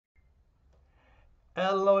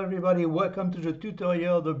Hello everybody, welcome to the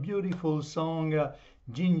tutorial, the beautiful song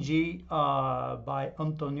DINDI by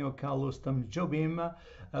Antonio Carlos Tom Jobim,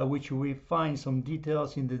 which you will find some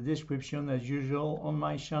details in the description as usual on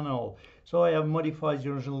my channel. So I have modified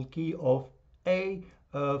the original key of A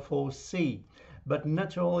for C. But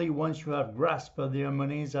naturally, once you have grasped the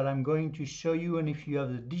harmonies that I'm going to show you, and if you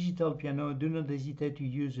have the digital piano, do not hesitate to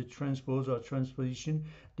use the transpose or transposition,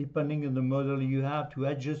 depending on the model you have, to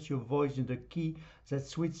adjust your voice in the key that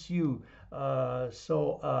suits you. They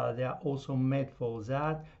are also made for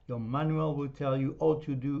that. Your manual will tell you how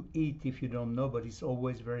to do it if you don't know, but it's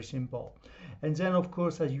always very simple. And then, of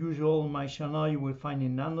course, as usual on my channel, you will find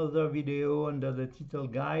in another video under the title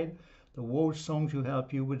guide the whole song to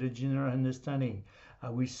help you with the general understanding. I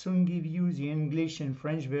will soon give you the English and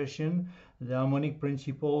French version. The harmonic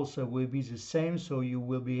principles will be the same, so you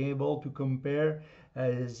will be able to compare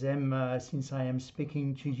them since I am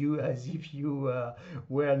speaking to you as if you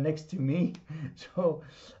were next to me. So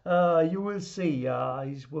you will see,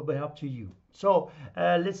 it will be up to you. So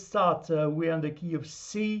let's start. We're on the key of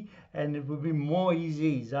C, and it will be more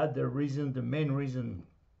easy. That's the reason, the main reason,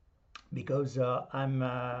 because I'm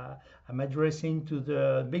addressing to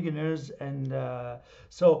the beginners, and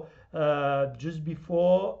just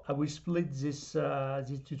before I will split this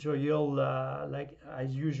tutorial like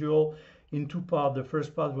as usual in two parts. The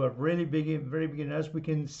first part we're really very beginners. We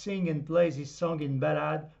can sing and play this song in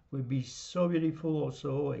ballad, will be so beautiful,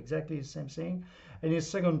 also exactly the same thing. And in the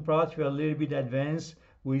second part we are a little bit advanced.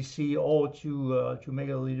 We see how to make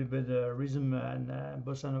a little bit rhythm and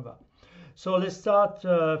bossa nova. So let's start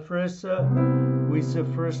first with the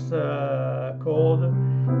first chord.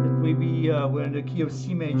 It will be we're in the key of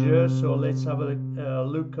C major. So let's have a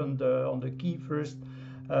look on the key first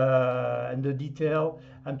and the detail.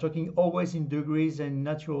 I'm talking always in degrees and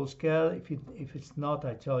natural scale. If it's not,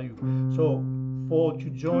 I tell you. So to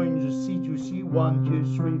join the C to C, 1,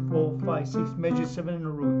 2, 3, 4, 5, 6, major 7 in a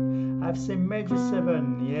root. I've said major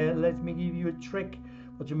 7. Yeah, let me give you a trick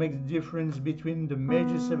to make the difference between the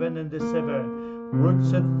major 7 and the 7. Root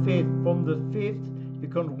set 5th. From the 5th, you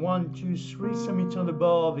count 1, 2, 3 semitone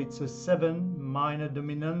above. It's a 7 minor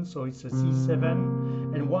dominant, so it's a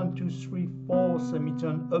C7. And 1, 2, 3, 4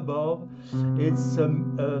 semitone above, it's a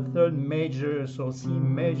third major, so C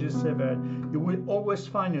major 7. You will always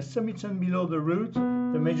find a semitone below the root,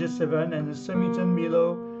 the major 7, and a semitone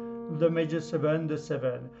below the major 7, the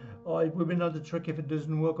 7. It will be not a trick if it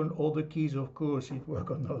doesn't work on all the keys. Of course it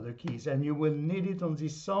works on all the keys, and you will need it on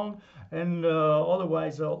this song, and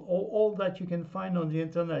otherwise all that you can find on the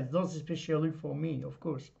internet, not especially for me, of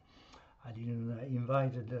course. I didn't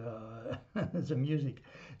invite the music.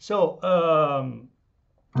 So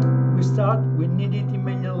we start. We need it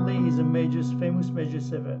immediately. Is a famous major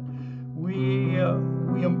 7. We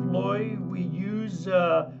use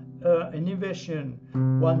an inversion,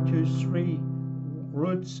 1, 2, 3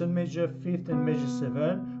 root, sun major 5th and major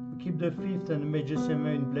 7. We keep the 5th and the major 7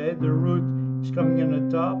 in play. The root is coming on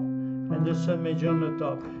the top and the sun major on the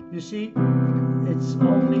top. You see, it's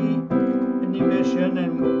only an inversion,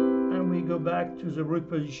 and we go back to the root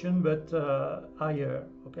position, but higher.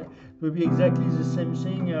 Okay, it will be exactly the same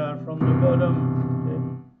thing from the bottom. Okay?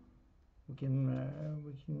 We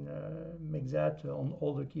can make that on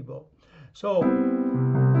all the keyboard. So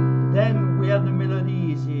then we have the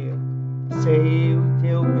melodies here. Seu,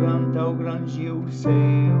 teu gran, giu,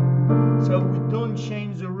 seu. So we don't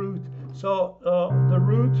change the root. So the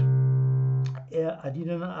root, I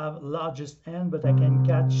didn't have largest end, but I can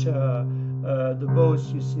catch the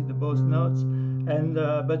bows. You see the bows notes. And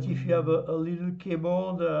but if you have a little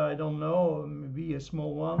keyboard, I don't know, maybe a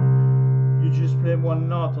small one, you just play one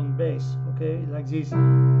note on bass. Okay, like this.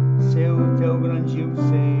 Seu, teu gran, giu,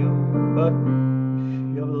 seu. But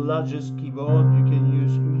if you have the largest keyboard, you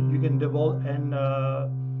can double, and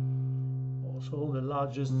also the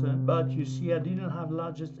largest, but you see I didn't have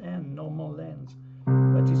largest end, normal length,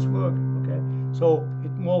 but it's work. Okay, so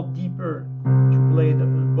it's more deeper to play the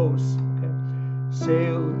both. Okay,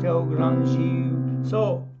 seu, teu gran, giu.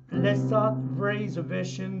 So let's start the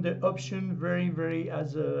version, the option very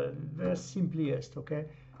as a very simplest. Okay,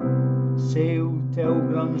 seu, teu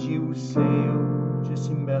gran, giu, seu,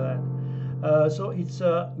 just in ballad. So it's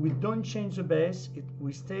we don't change the bass.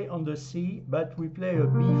 We stay on the C, but we play a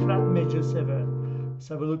B flat major 7. Let's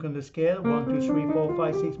have a look on the scale. 1, 2, 3, 4,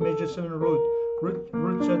 5, 6 major 7 root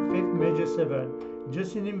set 5th major 7.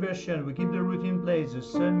 Just in inversion, we keep the root in place, the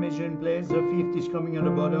sun major in place, the 5th is coming on the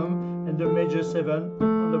bottom, and the major 7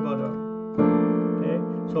 on the bottom. Okay,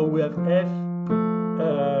 so we have F,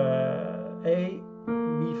 A,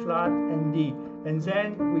 B flat, and D, and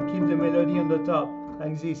then we keep the melody on the top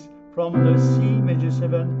like this. from the C major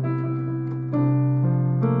 7.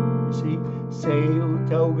 You see, seu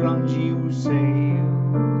teu grande seu,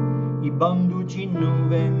 e bando de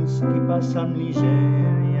nuvens que passam ligeiras.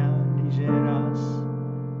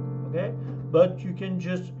 Okay, but you can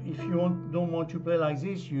just, if you don't want to play like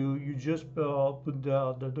this, you just put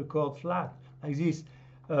the chord flat like this.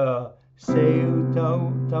 Seu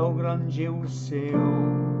teu grande o seu,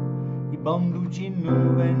 e bando de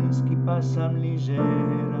nuvens que passam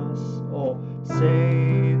ligeiras. Or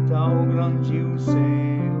sei tão grande o céu,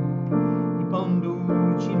 e bando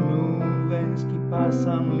de nuvens que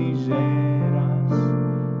passam ligeiras.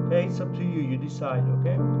 Okay, it's up to you, you decide,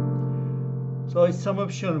 okay? So it's some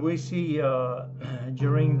option we see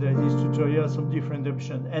during this tutorial, some different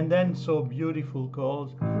options, and then so beautiful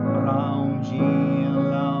chords around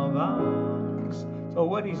Gilavans. So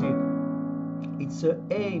what is it? It's a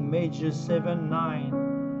A major 7 9.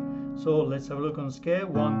 So let's have a look on scale.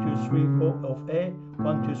 1 2 3 4 of A.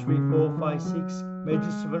 1 2 3 4 5 6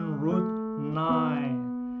 major 7 root 9.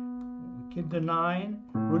 We keep the 9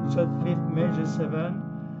 root 5th major 7.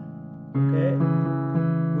 Okay.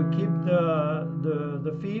 We keep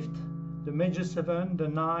the 5th, the major 7, the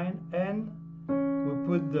 9, and we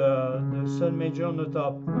put the 3rd major on the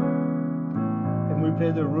top, and we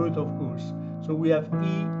play the root, of course. So we have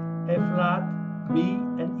E, F flat, B,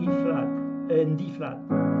 and E flat, and D flat.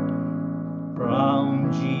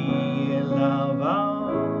 Round G lava.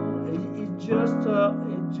 It's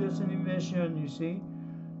just an inversion, you see.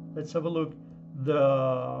 Let's have a look.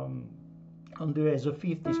 On the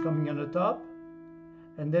 5th is coming on the top,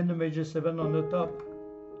 and then the major 7 on the top.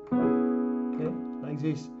 Okay, like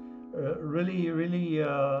this. Really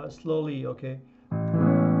slowly. Okay.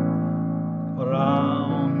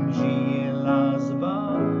 Round G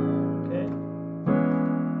lasva. Okay.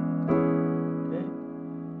 Okay.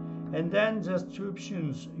 And then there's 2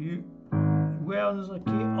 options. We're on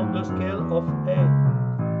the scale of A,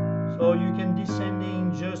 so you can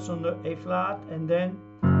descending just on the A flat, and then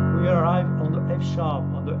we arrive on the F sharp,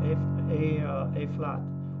 on the A flat,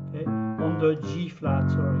 okay, on the G flat,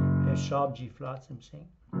 sorry, F sharp, G flat, same thing,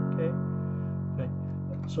 okay. Okay.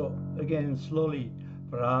 So again, slowly,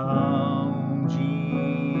 round G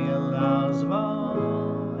lasva,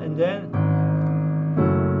 and then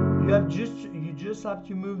you just have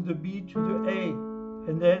to move the B to the A,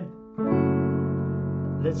 and then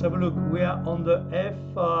let's have a look. We are on the F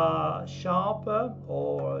sharp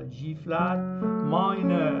or G flat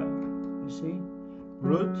minor. You see,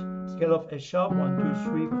 root scale of F sharp 1 2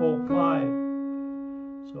 3 4 5.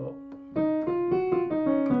 So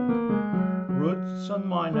root sun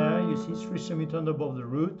minor. You see 3 semitone above the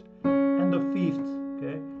root, and the 5th.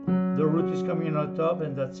 Okay, the root is coming on top,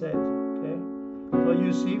 and that's it. Okay, so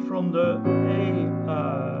you see from the A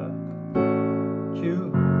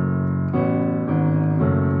to,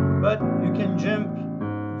 but you can jump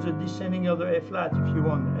the descending of the F flat if you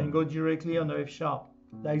want, and go directly on the F sharp,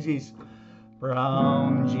 like this.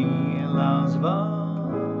 Brown G lasva,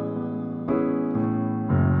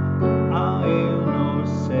 I no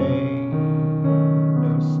say.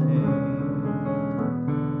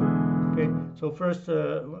 Okay, so first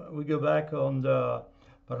we go back on the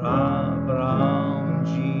Brown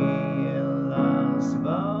G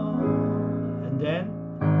lasva, and then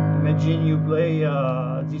imagine you play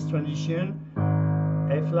this transition: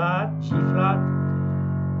 A flat, G flat,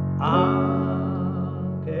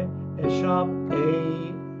 okay, A sharp,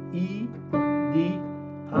 A, E, D,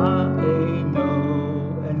 A, no,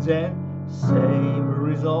 and then same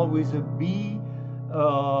result with a B,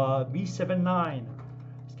 B7 9,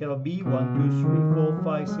 scale of B 1 2 3 4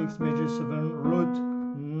 5 6 major 7 root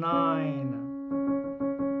 9.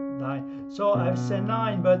 So I've said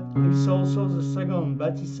 9, but it's also the second,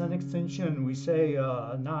 but it's an extension. We say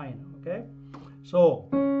 9. Okay, so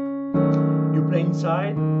you play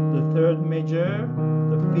inside the 3rd major,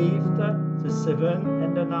 the 5th, the 7th,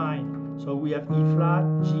 and the 9. So we have E flat,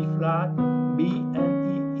 G flat, B,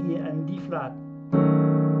 and E and D flat,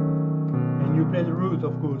 and you play the root,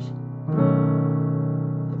 of course.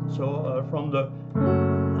 So from the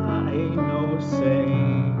I no say,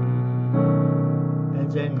 and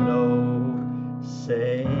then no,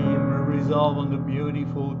 same resolve on the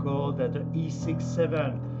beautiful chord at the E6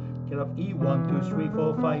 7, scale of E 1 2 3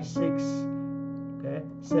 4 5 6. Okay,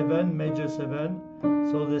 7 major 7.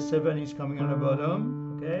 So the 7 is coming on the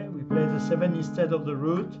bottom. Okay, we play the 7 instead of the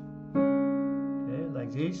root. Okay,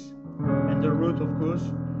 like this, and the root, of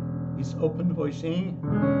course, is open voicing,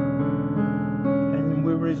 and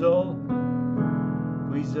we resolve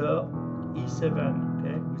with the E7.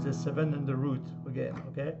 Okay, with the 7 and the root again.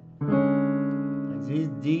 Okay, like this,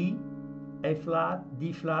 D, A flat,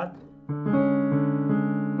 D flat,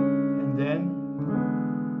 and then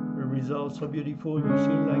the result so beautiful. You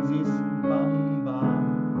see like this, bam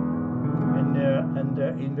bam, and the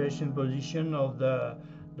inversion position of the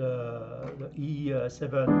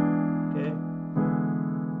E7. Okay.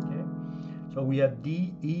 Okay. So we have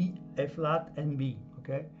D, E, A flat, and B.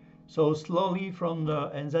 Okay. So slowly from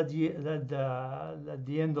the and at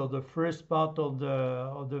the end of the first part of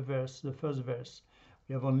the verse, the first verse,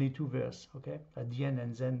 we have only two verses. Okay, at the end,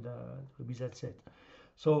 and then will be that's it.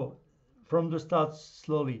 So from the start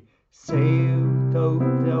slowly. Seu teu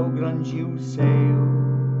grandioso céu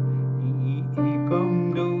e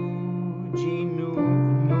quando de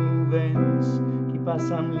nuvens que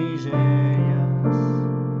passam ligeiras,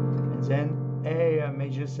 and then A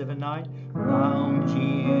major 7/9, round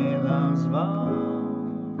elas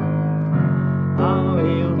vão, ao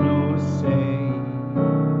eu não sei,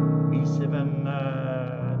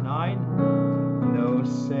 B7/9, no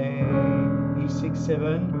sei,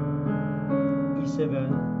 E6/7, E7,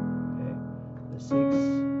 okay, the 6, okay.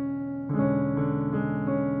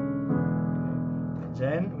 And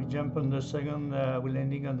then we jump on the second, we're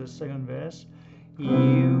landing on the second verse. E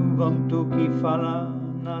o vento que fala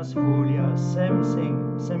nas folhas, same thing,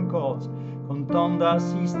 same chords, contando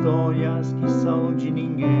as histórias que são de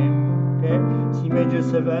ninguém. Okay, C major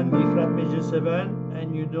 7, B flat major 7,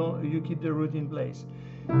 and you keep the root in place.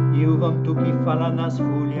 E o vento que fala nas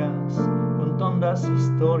folhas, contando as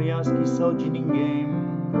histórias que são de ninguém.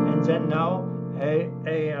 And then now A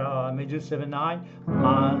major 7/9,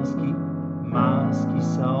 mas que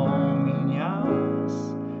são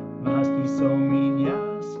minhas. Mas que são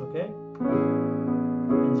minhas, okay?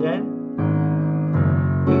 And then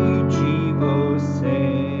E de você,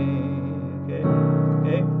 okay?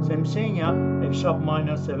 Okay, same thing, yeah? F sharp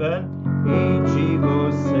minor 7, E de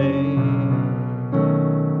você,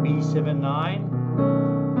 B7/9,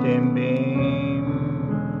 também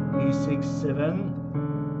E6/7,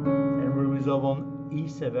 and we resolve on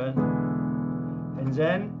E7, and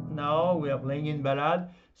then now we are playing in ballad.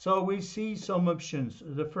 So we see some options.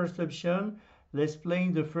 The first option, let's play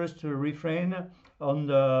the first refrain on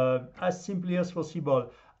the as simply as possible.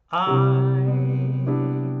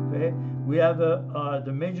 Okay, we have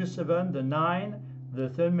the major 7, the 9, the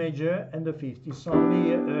third major, and the fifth. It's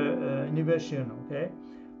only an inversion, okay,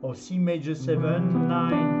 of C major 7,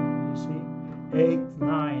 9. You see, 8,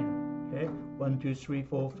 9. Okay, 1, 2, 3,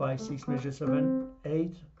 4, 5, 6 major 7,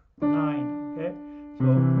 8, 9. Okay,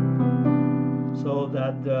 so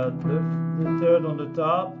that the third on the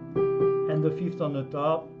top and the fifth on the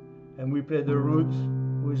top, and we play the root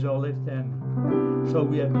with our left hand. So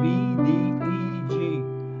we have B, D, E, G,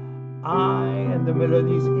 I, and the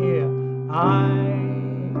melody is here. I.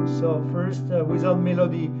 So first without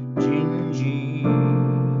melody, G, G,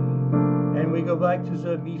 and we go back to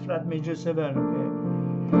the B flat major 7. Okay,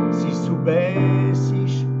 Si sub B,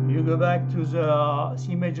 Si. You go back to the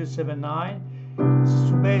C major 7/9.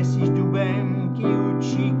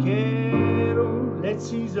 Let's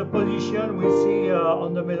see the position. We see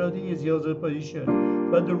on the melody is the other position,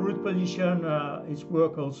 but the root position is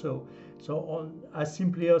work also. So on as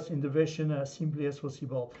simply as in the version as simply as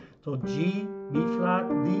possible. So G, B flat,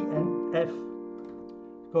 D, and F.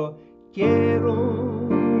 So quiero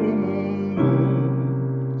un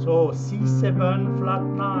mundo. So C7 flat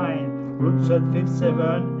 9, root third 5th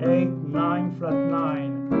 7, 8, 9 flat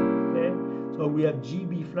 9. Okay. So we have G,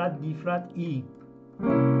 B flat, D flat, E.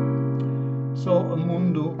 So a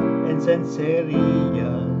mundo, and then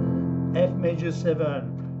seria F major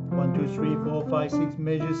 7, 1, 2, 3, 4, 5, 6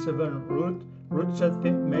 major 7, root third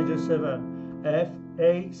 5th major 7, F,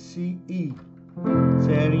 A, C, E.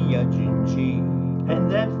 Seria G, G.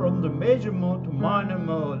 And then from the major mode to minor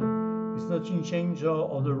mode, it's not in change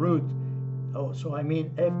of the root. Oh, so I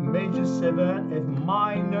mean F major 7, F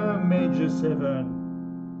minor major 7.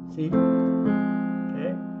 See?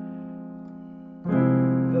 Okay.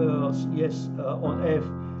 Yes, on F,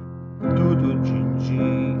 do do G G,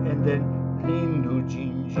 and then lindo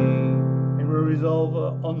G G, and we resolve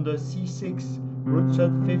on the C6, root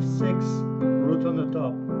third 5th 6, root on the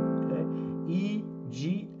top. Okay, E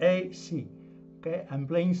G A C. Okay, I'm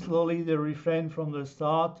playing slowly the refrain from the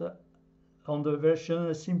start on the version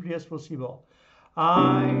as simply as possible.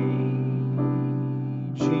 I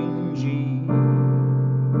G G.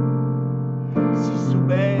 Si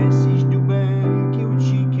soubesses do bem que eu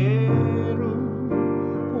te quero,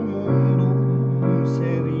 o mundo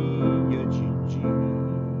seria din-din,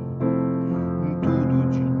 tudo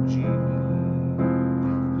din-din,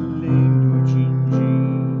 lindo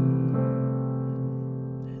din-din.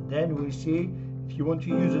 And then we see if you want to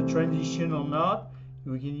use a transition or not.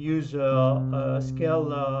 We can use a scale,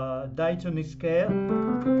 diatonic scale,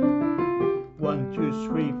 1, 2,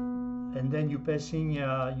 3, and then you're passing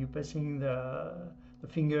the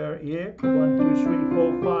finger here, 1, 2, 3,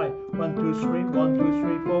 4, 5, 1, 2, 3, 1, 2,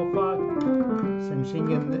 3, 4, 5. Same thing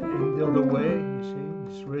in the other way. You see,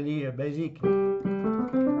 it's really a basic.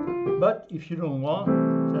 But if you don't want,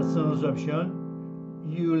 that's another option.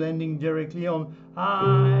 You landing directly on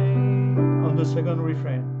I on the second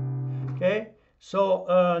refrain. Okay, so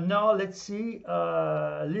now let's see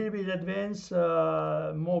a little bit advanced,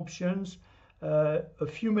 more options, a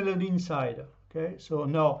few melody inside. Okay, so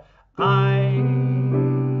now I,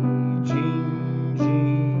 G, G,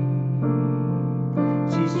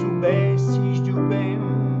 si su be, si du bem,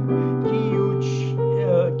 ki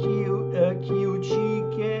u chi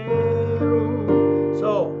quero.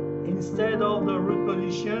 So instead of the root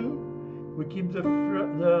position, we keep the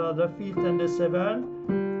fifth and the seventh.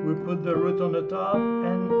 We put the root on the top,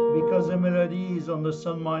 and because the melody is on the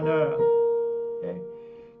sun minor, okay.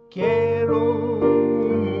 Quiero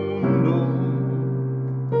un mundo.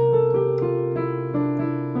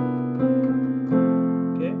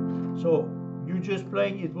 Okay, so you just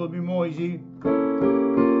playing, it will be more easy. I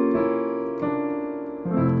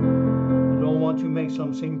don't want to make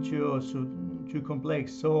something too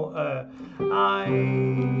complex. So I,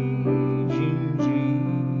 G, G.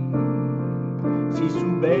 Si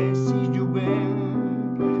su be, si du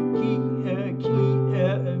bem,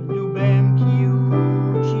 du bem, ki u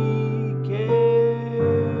chi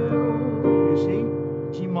quero. You see,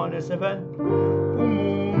 G minor 7. O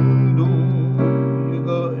mundo.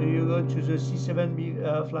 You go to the C7 B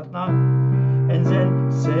flat 9, and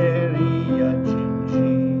then seria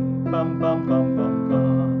gingi, bam bam bam bam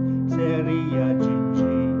bam, seria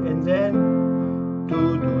gingi, and then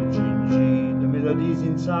do gingi. The melody is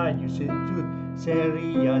inside. You see, do.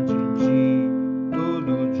 Seria gingi,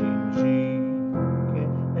 tudo gingi, okay,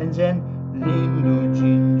 and then lindo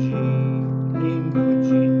gingi,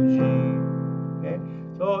 okay.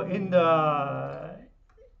 So in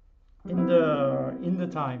the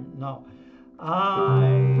time now, I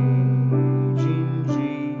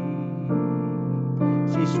gingi,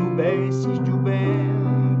 si su be, si du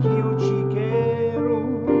bem, ki u chi quero, o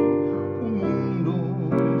mundo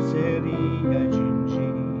seria gingi.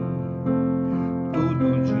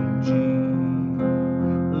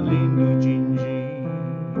 Lindo gingi.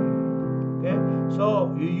 Okay, so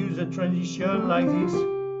you use a transition like this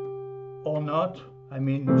or not. I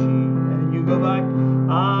mean G, and you go back.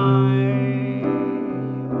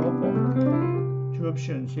 Two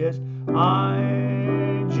options. Yes,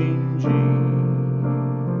 I gingi.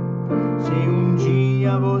 Se un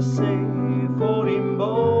dia você for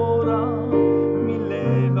embora, me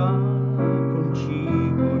leva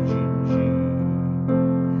contigo, gingi.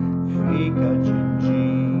 Fica gingi,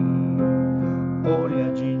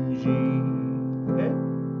 olha gingi. Okay,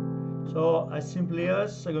 so as simply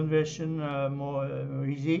as second version, more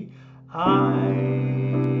easy. I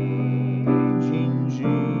gingi,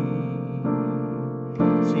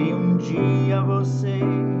 se um dia você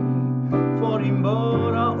for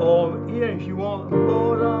embora, or here if you want,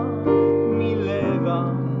 embora, me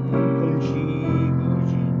leva contigo,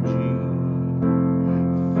 gingi.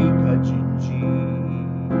 Fica gingi.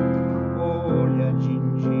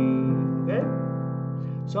 Okay,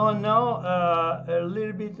 so now a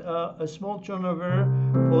little bit a small turnover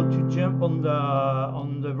to jump on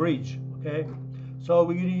the bridge. Okay, so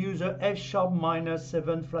we're going to use a F sharp minor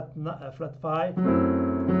 7 flat 5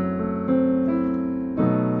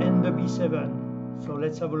 and the B7. So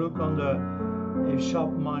let's have a look on the F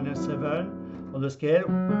sharp minor 7 on the scale.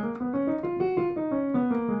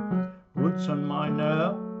 Roots on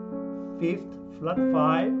minor, 5th flat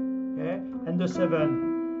 5. Okay, and the 7.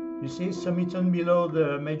 You see, semitone below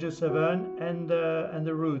the major 7 and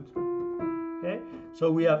the root. Okay,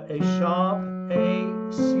 so we have A sharp, A,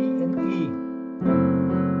 C, and E,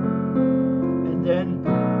 and then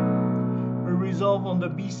we resolve on the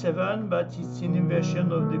B7, but it's an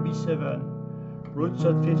inversion of the B7. Roots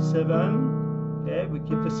at 5th 7. Okay, we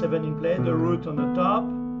keep the 7 in play, the root on the top,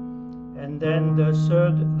 and then the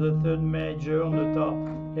third major on the top.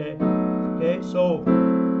 Okay, okay, so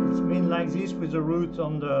it's been like this with the root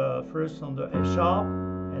on the first on the F sharp,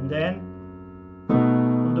 and then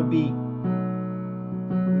on the B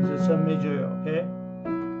with the sub major. Okay,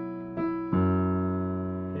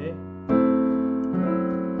 okay,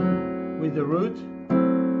 with the root,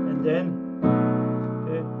 and then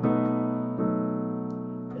okay,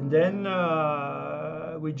 and then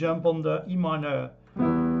we jump on the E minor.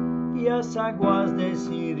 Y as aguas de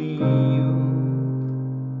Sirio.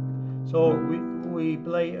 So we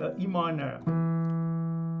play E minor,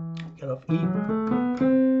 scale of E,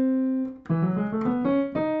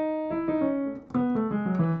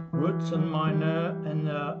 root, sun minor, and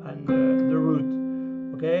the root,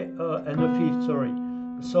 okay, and the fifth, sorry.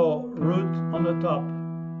 So root on the top,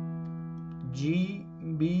 G,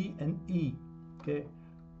 B, and E, okay.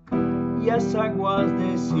 Yes, I was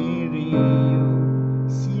the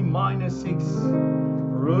C minor 6,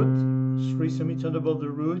 root, 3 semitones above the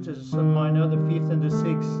root, there's a sun minor, the fifth and the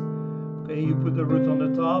sixth. Okay, you put the root on the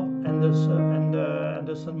top and the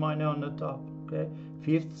sun minor on the top. Okay,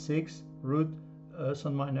 fifth, sixth, root,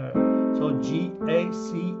 sun minor. So G, A,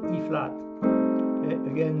 C, E flat. Okay,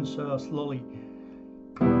 again, so slowly.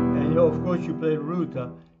 And of course you play root,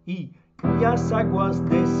 E. Yes, I was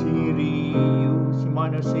the C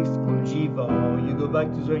minor 6 on G bar. You go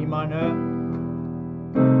back to the E minor,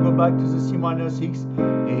 go back to the C minor 6,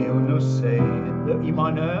 et on no say the E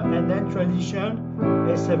minor, and then transition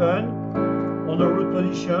A7 on the root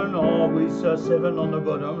position, or with 7 on the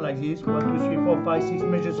bottom, like this. 1, 2, 3, 4, 5, 6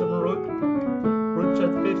 measures of root. Root at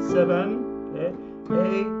 5th, 7, okay.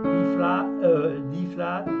 A, E flat, D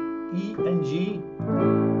flat, E and G,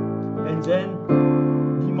 and then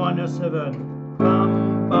D minor 7,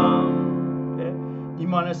 bam, bam, okay. D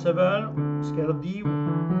minor 7, scale of D,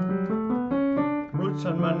 root,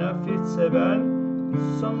 sun minor, 5th, 7. This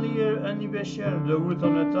is only an inversion. The root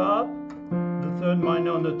on the top, the third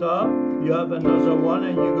minor on the top, you have another one,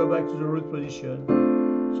 and you go back to the root position.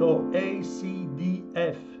 So A, C, D,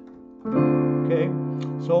 F. Okay,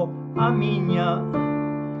 so aminia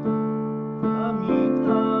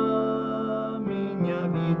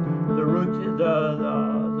vid. The root,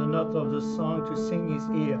 the note of the song to sing is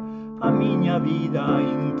here. A minha vida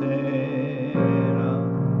intera.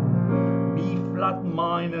 B flat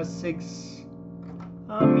minor 6.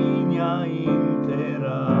 A minha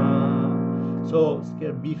intera. So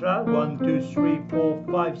scale B flat, 1, 2, 3, 4,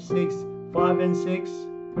 5, 6, 5 and 6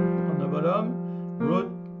 on the bottom. Root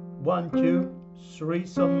 1, 2, 3,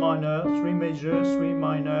 sun minor, 3 major, 3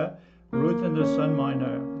 minor, root and the sun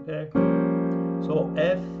minor. Okay. So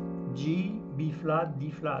F, G, B flat,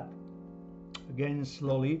 D flat. Again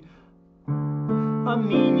slowly. A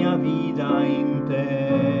minha vida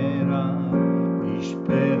intera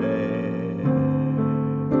esperei.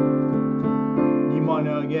 D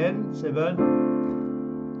minor again, 7.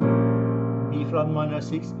 B flat minor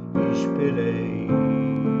 6, esperei.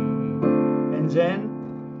 And then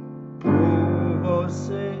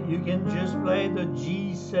you can just play the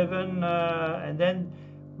G7 and then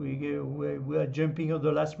we are jumping on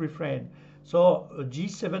the last refrain. So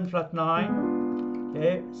G7 flat 9,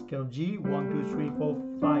 okay, scale G, 1, 2, 3, 4,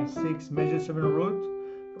 5, 6, major 7 root,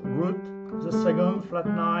 the second flat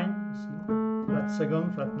 9, see, flat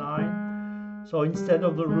second, flat 9. So instead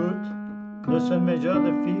of the root, the sun major,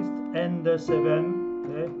 the 5th and the 7,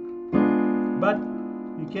 okay. But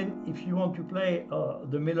you can, if you want to play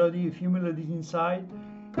the melody, a few melodies inside,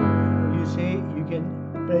 you say you can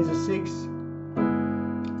play the 6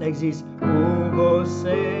 like this,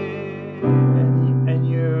 and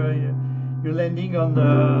you're landing on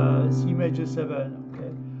the C major 7,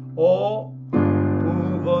 okay, or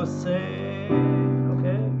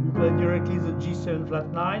okay, you play directly the G7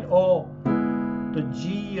 flat 9 or the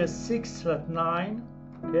G6 flat 9,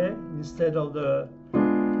 okay, instead of the.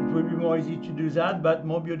 It will be more easy to do that, but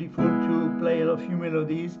more beautiful to play a few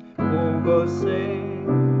melodies.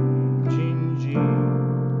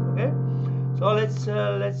 Okay, so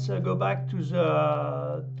let's go back to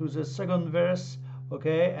the second verse,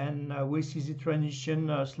 okay, and we see the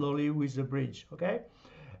transition slowly with the bridge, okay,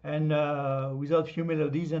 and without few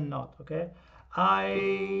melodies and not, okay.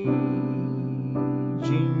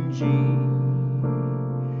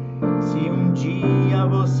 Se un dia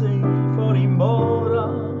você for embora,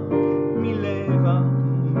 me leva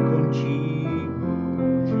contigo,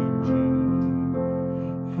 Gigi.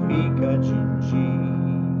 Fica, Gigi,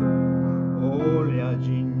 olha,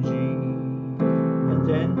 Gigi. And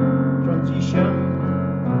then transition.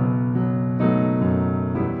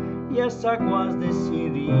 Yes, I was the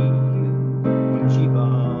city, onde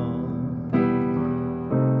vai?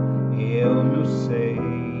 Eu não sei.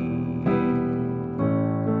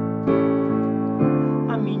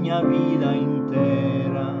 Minha vida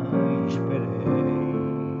inteira esperei,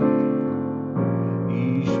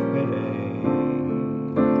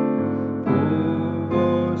 por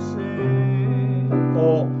você,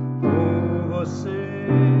 or por você,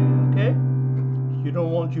 okay? You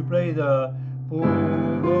don't want to play the por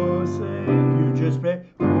você, you just play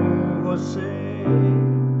por você,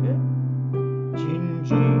 okay?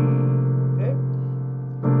 Gigi, okay?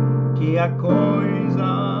 Que a coisa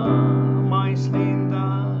mais linda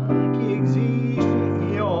que existe,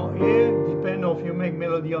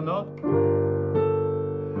 ready or not?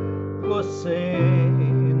 Você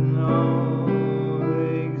não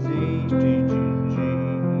existe, Gigi.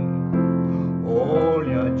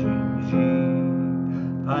 Olha, Gigi,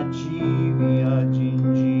 adivinha,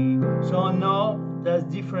 Gigi. So now that's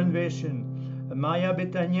different version. Maria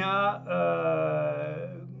Bethania,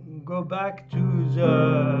 go back to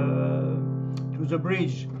the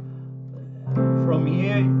bridge. From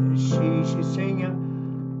here, she's saying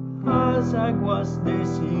as aguas de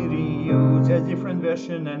Sirio. There's different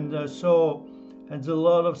version, and so and a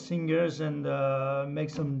lot of singers and make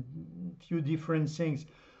some few different things.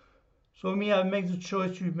 So me, I make the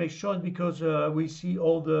choice to make short because we see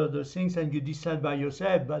all the things and you decide by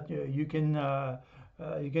yourself. But you can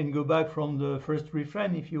go back from the first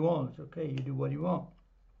refrain if you want. Okay, you do what you want.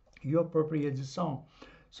 You appropriate the song.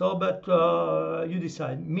 So, but you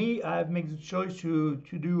decide. Me, I've made the choice to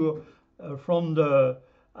do from the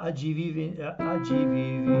AGV,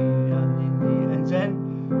 and then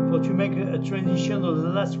for to make a transition of the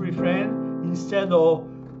last refrain instead of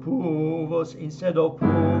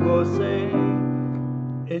você,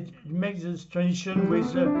 it makes this transition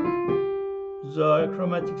with the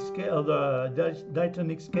chromatic scale, the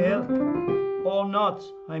diatonic scale, or not.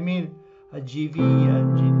 I mean a GV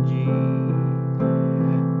and G,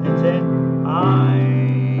 and then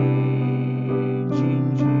G.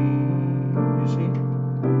 You see,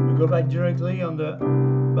 you go back directly on the,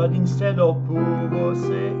 but instead of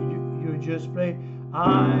você, you just play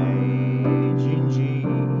G,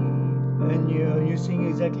 and you sing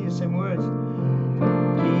exactly the same words.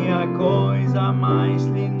 Que a coisa mais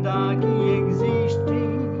linda que existe,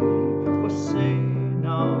 você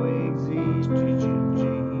não existe,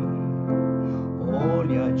 Gigi.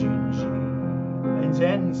 Olha, Gigi. And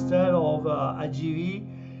then instead of AGV,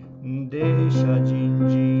 deixa,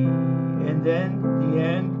 Gigi. And then the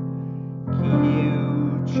end, que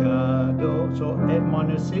eu te adoro. So F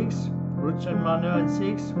minor 6, roots and minor and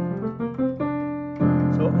 6.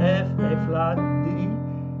 So F, A flat, D,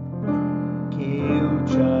 que eu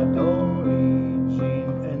te adoro,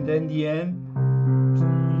 and then the end,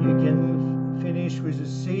 you can finish with a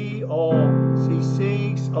C or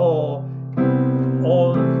C6 or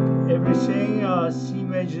everything, C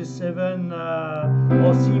major 7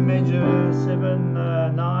 or C major 7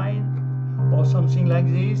 9 or something like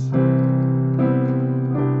this,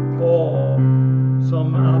 or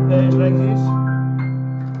some arpeggio like this,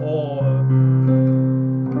 or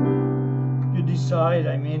you decide.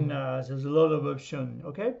 I mean, there's a lot of options.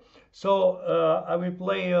 Okay, so I will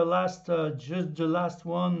play just the last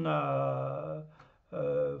one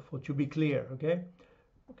for to be clear. Okay.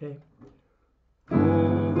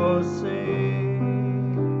 Por você,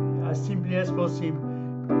 as simply as possible,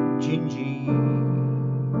 Gigi,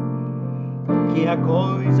 que é a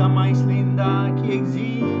coisa mais linda que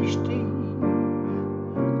existe.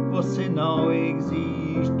 Você não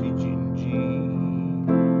existe, Gigi.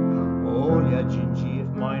 Olha, Gigi,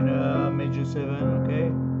 F minor, major 7,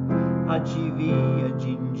 okay? A GV, a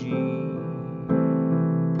Gigi.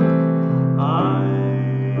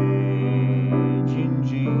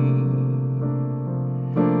 Gigi,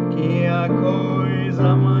 que é a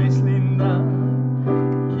coisa mais linda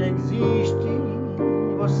que existe.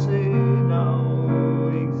 Você não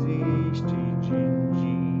existe,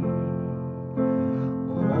 Gigi.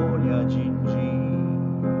 Olha, Gigi,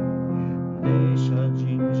 deixa,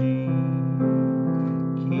 Gigi,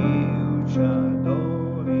 que eu te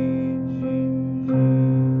adoro, Gigi.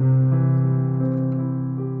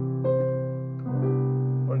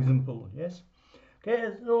 For example, yes. Okay,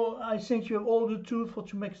 so I think you have all the tools for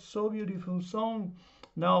to make so beautiful song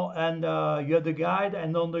now, and you have the guide,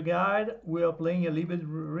 and on the guide we are playing a little bit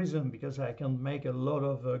rhythm because I can make a lot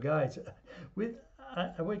of guides. With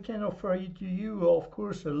I can offer it to you, of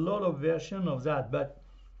course, a lot of version of that, but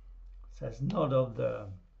that's not of the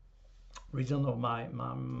reason of my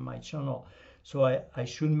channel. So I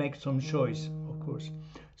should make some choice, of course.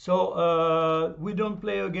 So we don't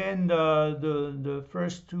play again the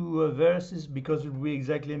first two verses because it will be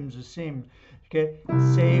exactly the same. Okay,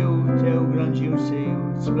 seu, teu grande o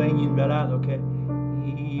seu, it's playing in ballad, okay.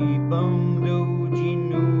 E bando de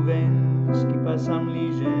nuvens que passam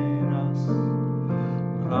ligeiras,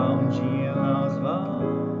 pra onde elas vão,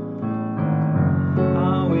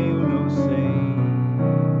 eu não sei,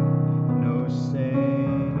 não sei.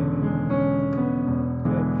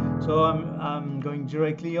 Okay. So I'm going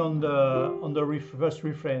directly on the first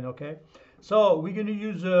refrain, okay. So we're going to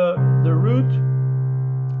use the root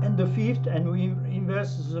and the fifth, and we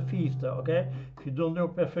inverse the fifth. Okay, if you don't know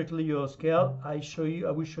perfectly your scale, I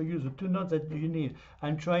will show you the two notes that you need.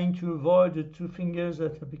 I'm trying to avoid the two fingers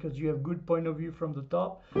because you have good point of view from the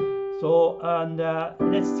top. So, and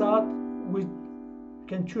let's start with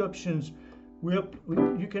two options.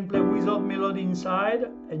 You can play without melody inside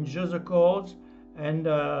and just the chords, and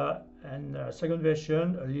second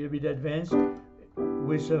version a little bit advanced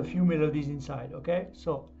with a few melodies inside. Okay,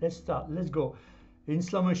 so let's start. Let's go in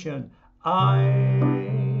slow motion.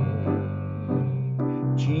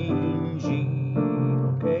 G,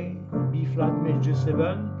 okay, B flat major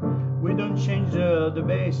 7. We don't change the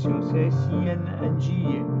bass, you say C and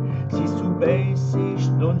G. C sub bass, C,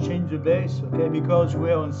 don't change the bass, okay, because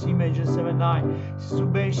we're on C major 7 9. C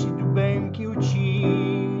sub bass, C do bang, Q, G.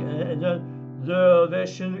 The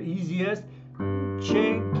version easiest.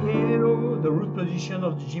 Che, quiero, the root position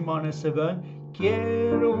of the G minor 7.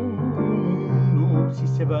 Quiero,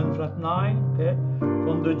 C7 flat 9, okay.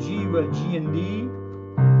 From the G, well, G and D.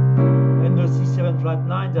 And the C7 flat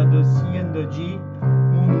 9 are the C and the G,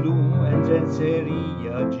 mundo, and then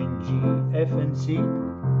seria, G, F and C,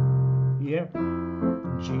 here,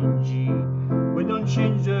 G, We don't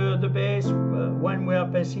change the bass when we are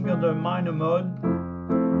passing on the minor mode.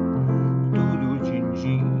 Do, G,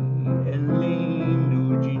 and lean,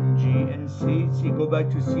 do, G, and C, go back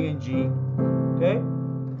to C and G, okay?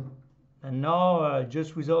 And now,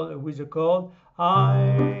 just with the chord,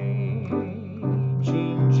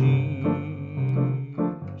 G.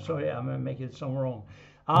 Sorry, I'm gonna make it sound wrong.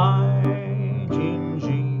 G.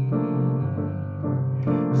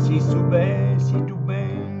 Si sub si do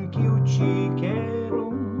ben Q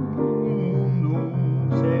quero no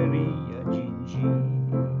seria G.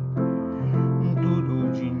 Tudo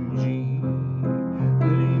G.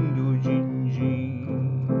 Lindo G.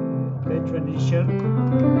 Okay, transition.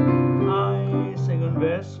 Second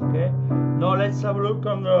verse, okay. Now let's have a look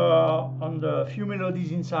on the few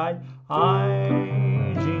melodies inside. G.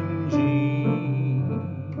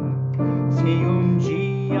 Se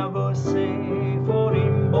dia você for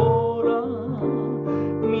embora,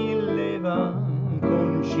 me leva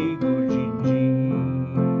contigo, G.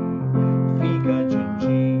 Fica G.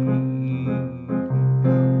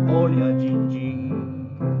 Olha G.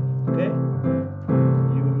 Okay.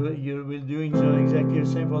 You will doing exactly the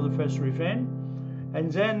same for the first refrain. And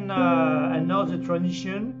then, and now the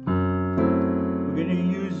transition, we're going to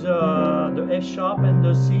use the F sharp and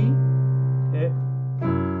the C, okay?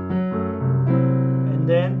 And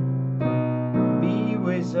then B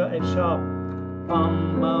with F sharp,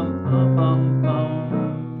 pam, pam, pam, pam,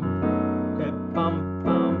 pam, okay, pam,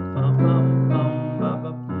 pam, pam, pam, pam,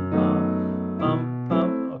 pam, pam, pam,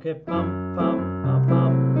 okay, pam, pam, pam,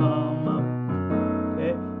 pam, pam,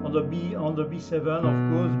 okay? On the B7, of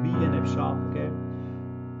course, B and F sharp, okay?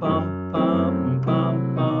 Pam, pam,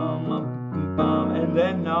 pam, pam, pam, and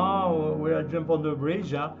then now we'll jump on the bridge,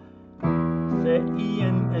 say E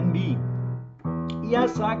and B. E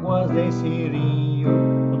as águas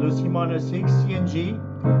desceriam, on the C minor 6, C and G,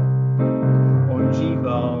 on G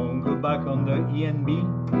vão, go back on the E and B,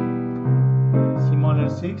 C minor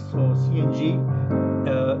 6, so C and G,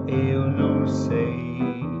 eu não sei,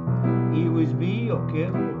 E with B, okay,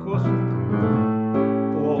 of course,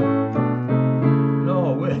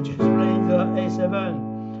 we're just playing the A7,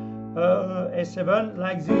 A7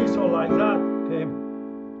 like this or like that, okay.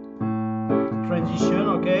 Transition,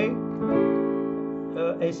 okay.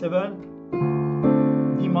 A7,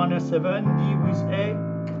 D minor 7, D with A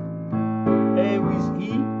with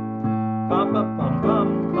E, pam pam pam pam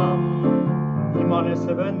pam, D minor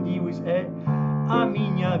 7, D with A. A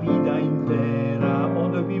minha vida inteira,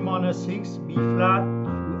 on the B minor 6, B flat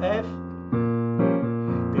to F,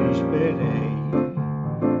 esperei.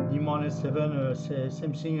 D minor 7,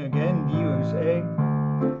 same thing again, D with A,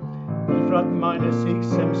 B flat minor 6,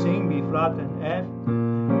 same thing, B flat and F,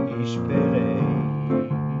 esperei.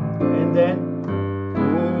 And then,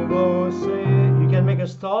 you can make a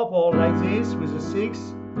stop or like this with a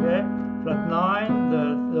 6, okay, flat 9,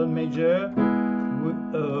 the third major,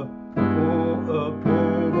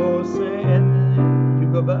 and you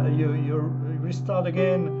go back, you restart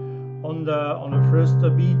again on the first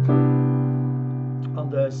beat on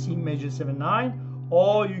the C major 7 9,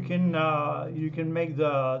 or you can make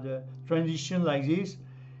the transition like this.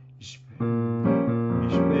 You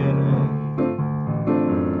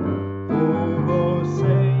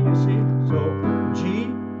see, so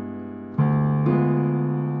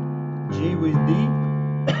G with D,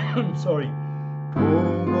 sorry,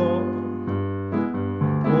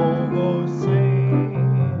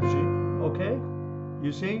 okay,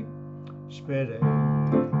 you see, spere.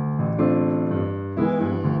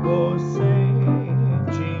 você,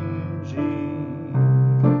 Gigi.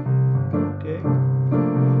 Ok?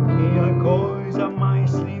 Que a coisa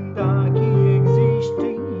mais linda que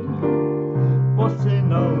existe, você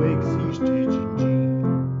não existe, Gigi.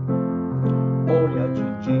 Olha,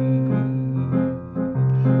 Gigi.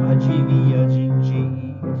 Adivinha, Gigi.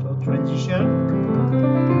 So transition.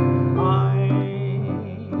 Ai,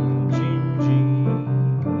 Gigi.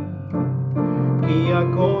 Que a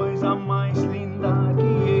coisa mais linda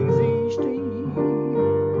que existe,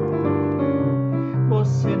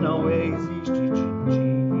 você não existe,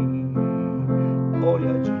 Gigi.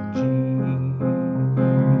 Olha, Gigi,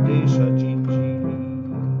 deixa, Gigi,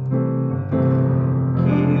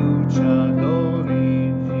 que eu te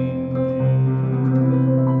adore, Gigi.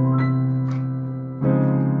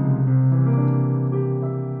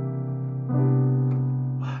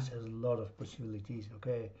 There's a lot of possibilities,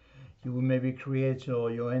 okay? You will maybe create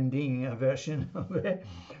your ending version. Okay?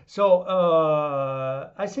 So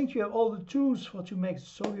I think you have all the tools for to make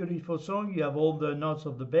so beautiful song. You have all the notes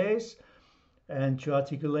of the bass and to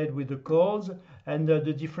articulate with the chords and the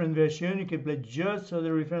different version. You can play just so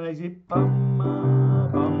the refrain like this. Pam,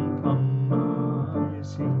 pam, pam, you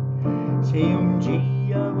see. Se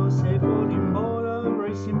dia você for embora,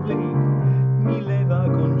 very simply, me leva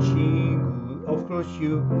contigo. Of course,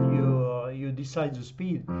 you decide the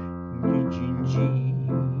speed. Gingi,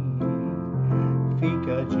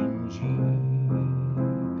 fica Gingi,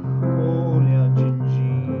 olha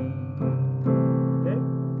Gingi. Okay?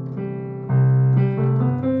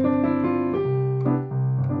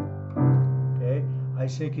 Okay. I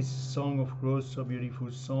think it's a song, of course, a beautiful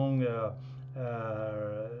song.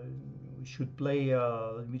 We should play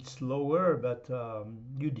a bit slower, but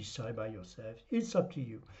you decide by yourself. It's up to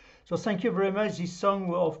you. So thank you very much. This song,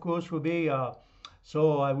 will, of course, will be.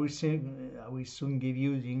 So I will soon give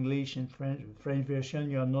you the English and French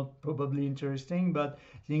version. You are not probably interesting, but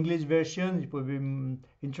the English version it will be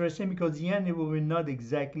interesting because the end it will be not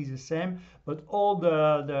exactly the same, but all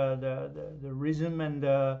the rhythm and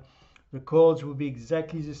the chords will be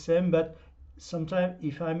exactly the same. But sometimes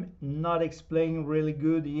if I'm not explaining really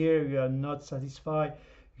good here, you are not satisfied.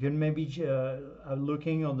 You can maybe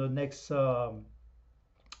looking on the next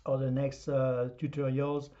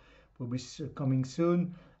tutorials will be coming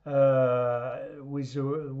soon with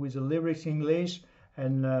the lyrics English,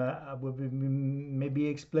 and I will maybe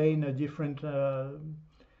explain a different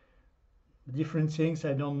things.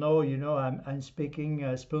 I don't know. You know, I'm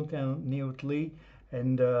speaking spontaneously,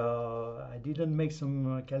 and I didn't make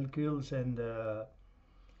some calculs, and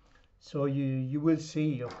so you will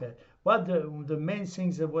see. Okay, what the main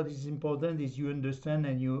things that what is important is you understand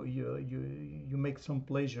and you make some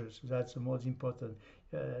pleasures. That's the most important.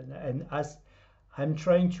 And as I'm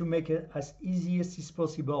trying to make it as easy as is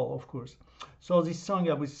possible, of course. So this song,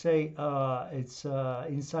 I would say, it's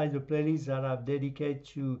inside the playlist that I've dedicated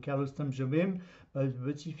to Carlos Jobim. But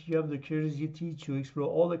if you have the curiosity to explore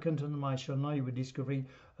all the content on my channel, you will discover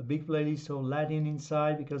a big playlist of Latin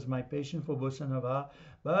inside because my passion for bossa nova,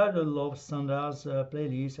 but a lot of standards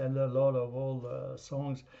playlist and a lot of old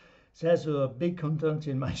songs. So there's a big content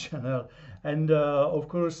in my channel, and of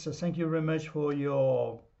course, thank you very much for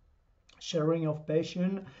your sharing of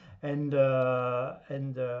passion and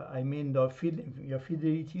I mean your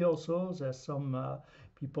fidelity also. There's some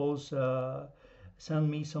people send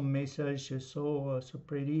me some messages so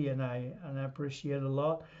pretty, and I appreciate a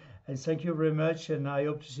lot. And thank you very much. And I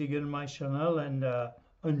hope to see you on my channel. And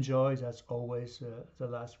enjoy. That's always the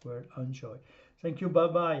last word. Enjoy. Thank you. Bye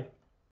bye.